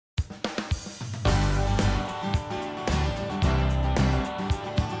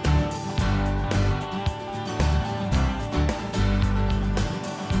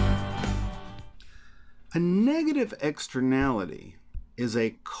A negative externality is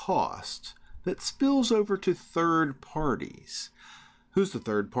a cost that spills over to third parties. Who's the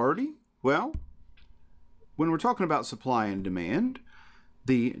third party? Well, when we're talking about supply and demand,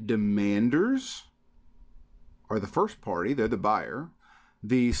 the demanders are the first party, they're the buyer.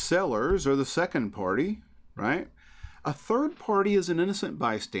 The sellers are the second party, right? A third party is an innocent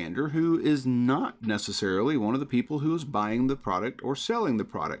bystander who is not necessarily one of the people who is buying the product or selling the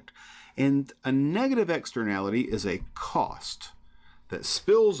product. And a negative externality is a cost that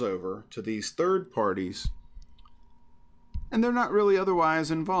spills over to these third parties, and they're not really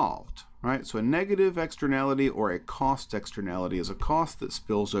otherwise involved, right? So a negative externality or a cost externality is a cost that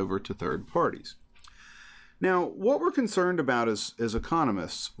spills over to third parties. Now, what we're concerned about as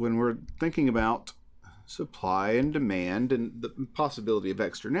economists when we're thinking about supply and demand and the possibility of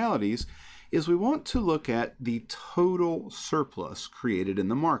externalities is we want to look at the total surplus created in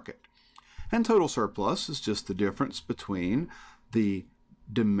the market. And total surplus is just the difference between the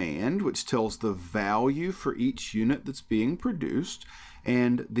demand, which tells the value for each unit that's being produced,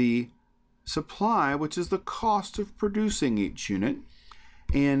 and the supply, which is the cost of producing each unit.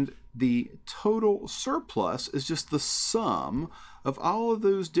 And the total surplus is just the sum of all of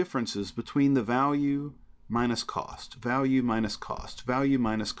those differences between the value minus cost, value minus cost, value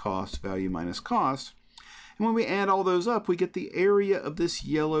minus cost, value minus cost. And when we add all those up, we get the area of this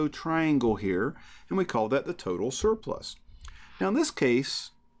yellow triangle here, and we call that the total surplus. Now in this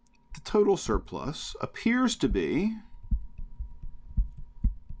case, the total surplus appears to be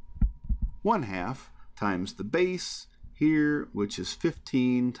 1/2 times the base here, which is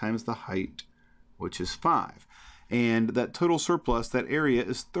 15, times the height, which is 5. And that total surplus, that area,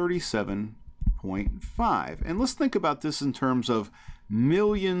 is 37.5. And let's think about this in terms of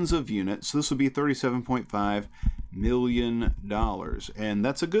millions of units. So this would be $37.5 million. And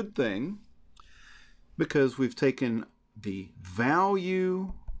that's a good thing because we've taken the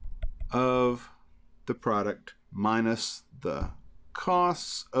value of the product minus the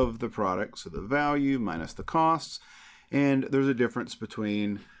costs of the product. So the value minus the costs. And there's a difference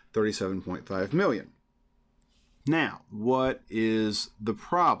between 37.5 million. Now, what is the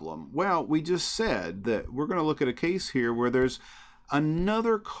problem? Well, we just said that we're going to look at a case here where there's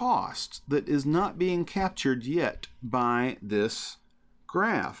another cost that is not being captured yet by this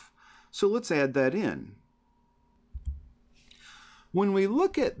graph. So let's add that in. When we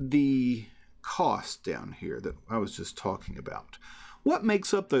look at the cost down here that I was just talking about, what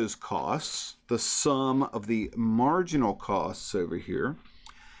makes up those costs, the sum of the marginal costs over here,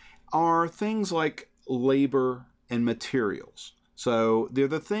 are things like labor and materials. So they're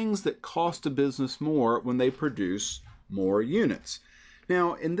the things that cost a business more when they produce more units.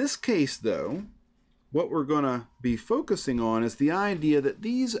 Now, in this case, though, what we're going to be focusing on is the idea that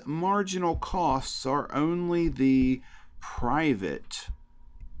these marginal costs are only the private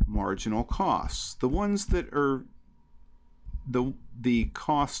marginal costs, the ones that are the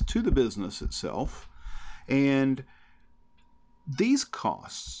cost to the business itself. And these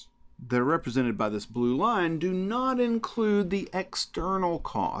costs that are represented by this blue line do not include the external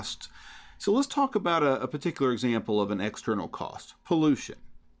cost. So let's talk about a particular example of an external cost, pollution.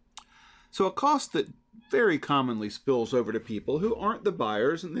 So a cost that very commonly spills over to people who aren't the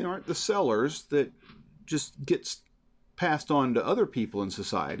buyers and they aren't the sellers, that just gets passed on to other people in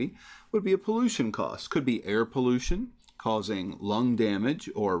society, would be a pollution cost. Could be air pollution causing lung damage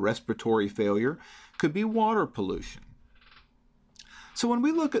or respiratory failure. Could be water pollution. So when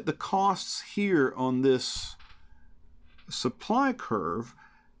we look at the costs here on this supply curve,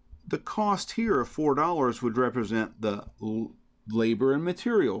 the cost here of $4 would represent the labor and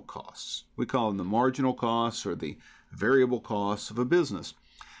material costs. We call them the marginal costs or the variable costs of a business.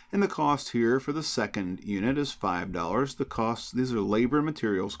 And the cost here for the second unit is $5. The costs, these are labor and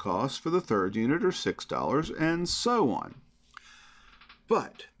materials costs for the third unit, are $6, and so on.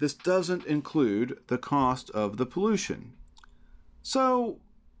 But this doesn't include the cost of the pollution. So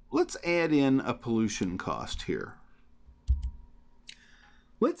let's add in a pollution cost here.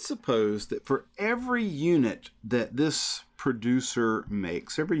 Let's suppose that for every unit that this producer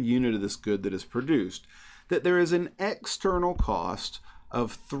makes, every unit of this good that is produced, that there is an external cost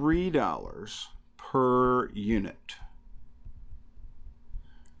of $3 per unit.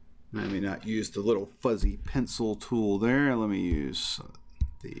 Let me not use the little fuzzy pencil tool there. Let me use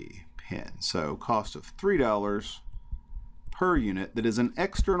the pen. So cost of $3 per unit that is an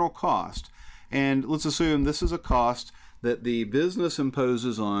external cost. And let's assume this is a cost that the business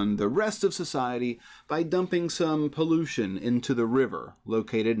imposes on the rest of society by dumping some pollution into the river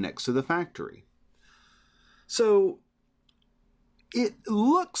located next to the factory. So it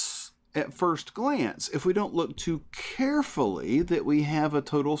looks at first glance, if we don't look too carefully, that we have a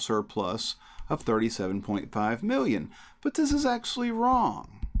total surplus of 37.5 million. But this is actually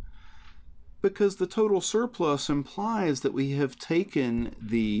wrong, because the total surplus implies that we have taken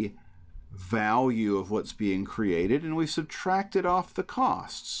the value of what's being created and we've subtracted off the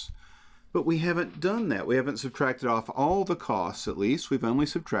costs. But we haven't done that. We haven't subtracted off all the costs, at least. We've only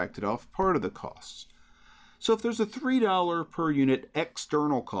subtracted off part of the costs. So if there's a $3 per unit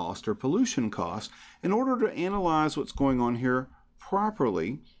external cost or pollution cost, in order to analyze what's going on here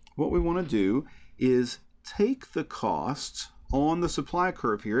properly, what we want to do is take the costs on the supply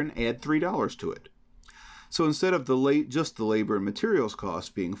curve here and add $3 to it. So instead of just the labor and materials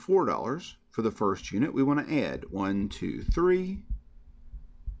cost being $4 for the first unit, we want to add 1, 2, 3.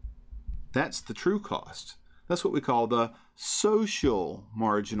 That's the true cost. That's what we call the social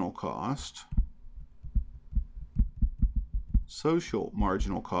marginal cost. Social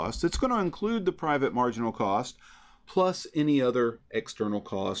marginal cost. It's going to include the private marginal cost plus any other external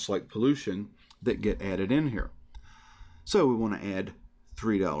costs like pollution that get added in here. So we want to add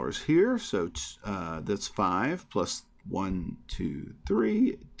 $3 here. So that's 5 plus 1, 2,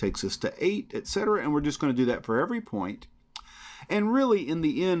 3 takes us to 8, etc. And we're just going to do that for every point. And really, in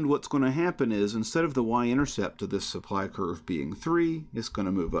the end, what's going to happen is instead of the y-intercept of this supply curve being 3, it's going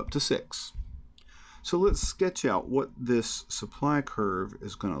to move up to 6. So let's sketch out what this supply curve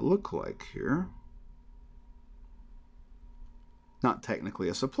is going to look like here. Not technically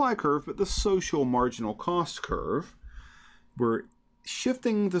a supply curve, but the social marginal cost curve. We're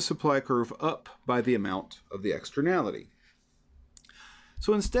shifting the supply curve up by the amount of the externality.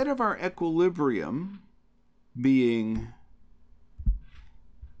 So instead of our equilibrium being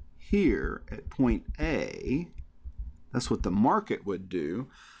here at point A, that's what the market would do.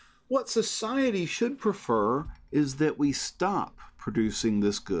 What society should prefer is that we stop producing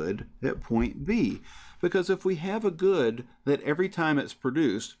this good at point B. Because if we have a good that every time it's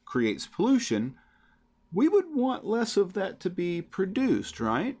produced creates pollution, we would want less of that to be produced,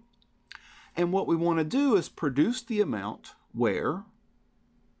 right? And what we want to do is produce the amount where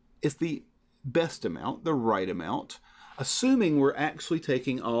it's the best amount, the right amount, assuming we're actually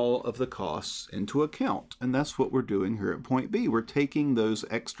taking all of the costs into account. And that's what we're doing here at point B. We're taking those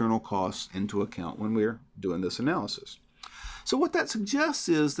external costs into account when we're doing this analysis. So what that suggests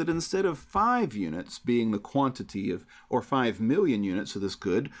is that instead of 5 units being the quantity of, or 5 million units of this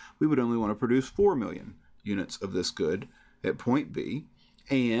good, we would only want to produce 4 million units of this good at point B.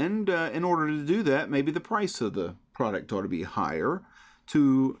 And in order to do that, maybe the price of the product ought to be higher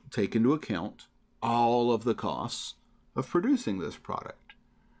to take into account all of the costs of producing this product.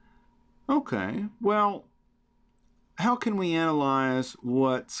 Okay, well, how can we analyze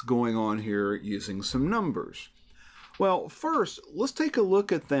what's going on here using some numbers? Well, first, let's take a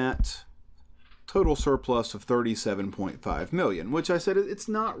look at that total surplus of 37.5 million, which I said it's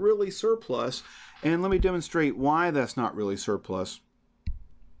not really surplus, and let me demonstrate why that's not really surplus.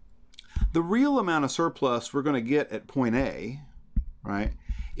 The real amount of surplus we're going to get at point A, right,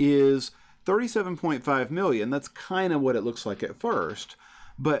 is 37.5 million. That's kind of what it looks like at first,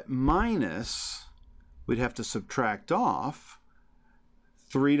 but minus, we'd have to subtract off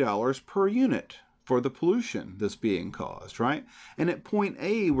 $3 per unit for the pollution that's being caused, right? And at point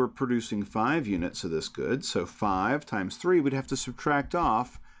A, we're producing 5 units of this good, so 5 times 3, we'd have to subtract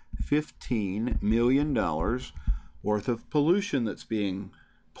off $15 million worth of pollution that's being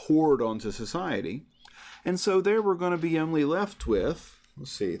poured onto society. And so there we're going to be only left with,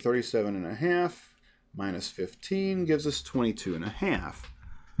 let's see, 37.5 minus 15 gives us 22.5.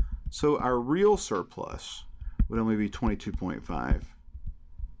 So our real surplus would only be 22.5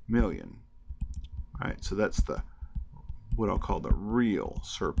 million. Right, so that's the what I'll call the real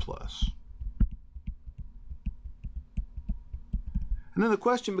surplus. And then the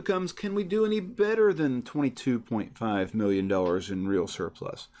question becomes, can we do any better than $22.5 million in real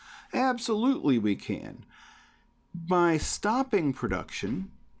surplus? Absolutely we can. By stopping production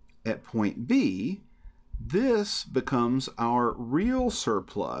at point B, this becomes our real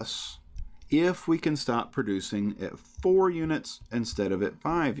surplus if we can stop producing at 4 units instead of at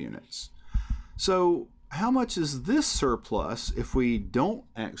 5 units. So how much is this surplus if we don't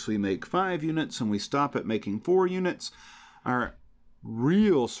actually make 5 units and we stop at making 4 units? Our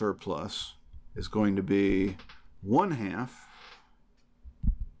real surplus is going to be 1/2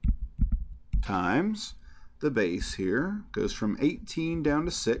 times the base here. Goes from 18 down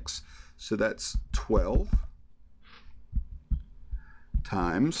to 6, so that's 12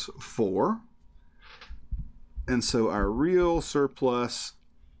 times 4. And so our real surplus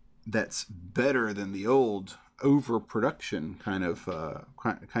that's better than the old overproduction kind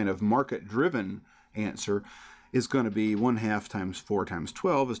of market-driven answer is going to be 1/2 times 4 times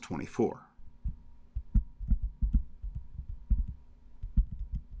 12 is 24.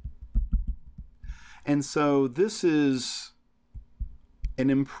 And so this is an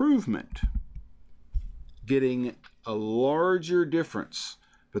improvement, getting a larger difference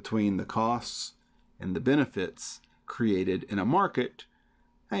between the costs and the benefits created in a market.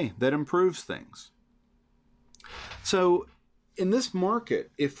 Hey, that improves things. So in this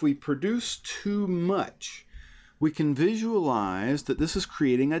market, if we produce too much, we can visualize that this is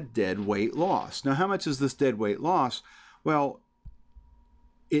creating a deadweight loss. Now, how much is this deadweight loss? Well,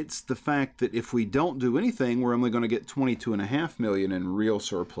 it's the fact that if we don't do anything, we're only going to get 22.5 million in real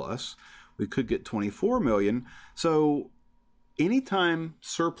surplus. We could get 24 million. So anytime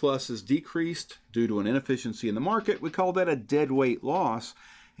surplus is decreased due to an inefficiency in the market, we call that a deadweight loss.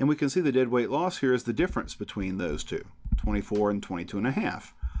 And we can see the deadweight loss here is the difference between those two, 24 and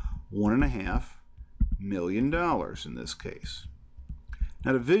 22.5. $1.5 million in this case.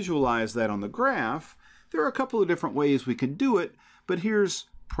 Now to visualize that on the graph, there are a couple of different ways we can do it, but here's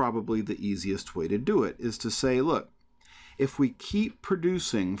probably the easiest way to do it, is to say, look, if we keep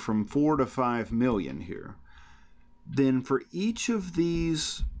producing from 4 to 5 million here, then for each of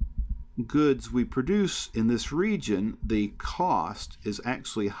these goods we produce in this region, the cost is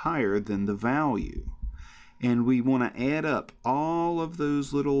actually higher than the value. And we want to add up all of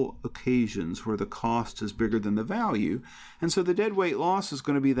those little occasions where the cost is bigger than the value. And so the deadweight loss is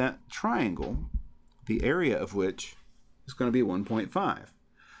going to be that triangle, the area of which is going to be 1.5.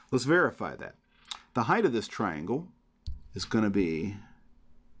 Let's verify that. The height of this triangle is going to be,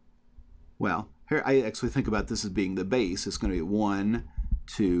 well, here I actually think about this as being the base. It's going to be 1,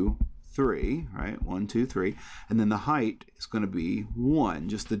 2, 3, right? 1, 2, 3. And then the height is going to be 1,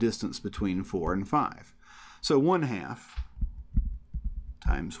 just the distance between 4 and 5. So 1/2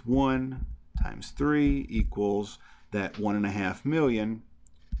 times 1 times 3 equals that 1.5 million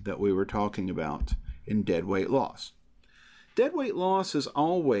that we were talking about in deadweight loss. Deadweight loss is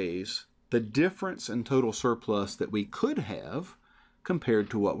always the difference in total surplus that we could have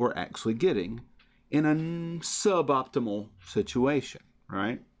compared to what we're actually getting in a suboptimal situation,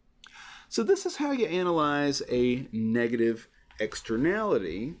 right? So this is how you analyze a negative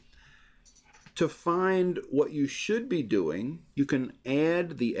externality. To find what you should be doing, you can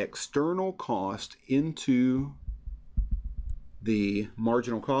add the external cost into the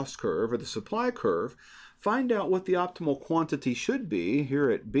marginal cost curve or the supply curve, find out what the optimal quantity should be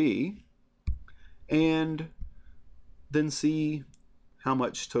here at B, and then see how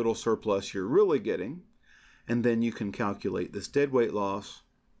much total surplus you're really getting, and then you can calculate this deadweight loss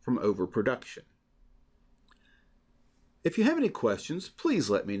from overproduction. If you have any questions, please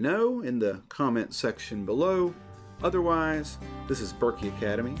let me know in the comment section below. Otherwise, this is Berkey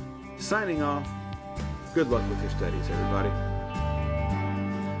Academy signing off. Good luck with your studies, everybody.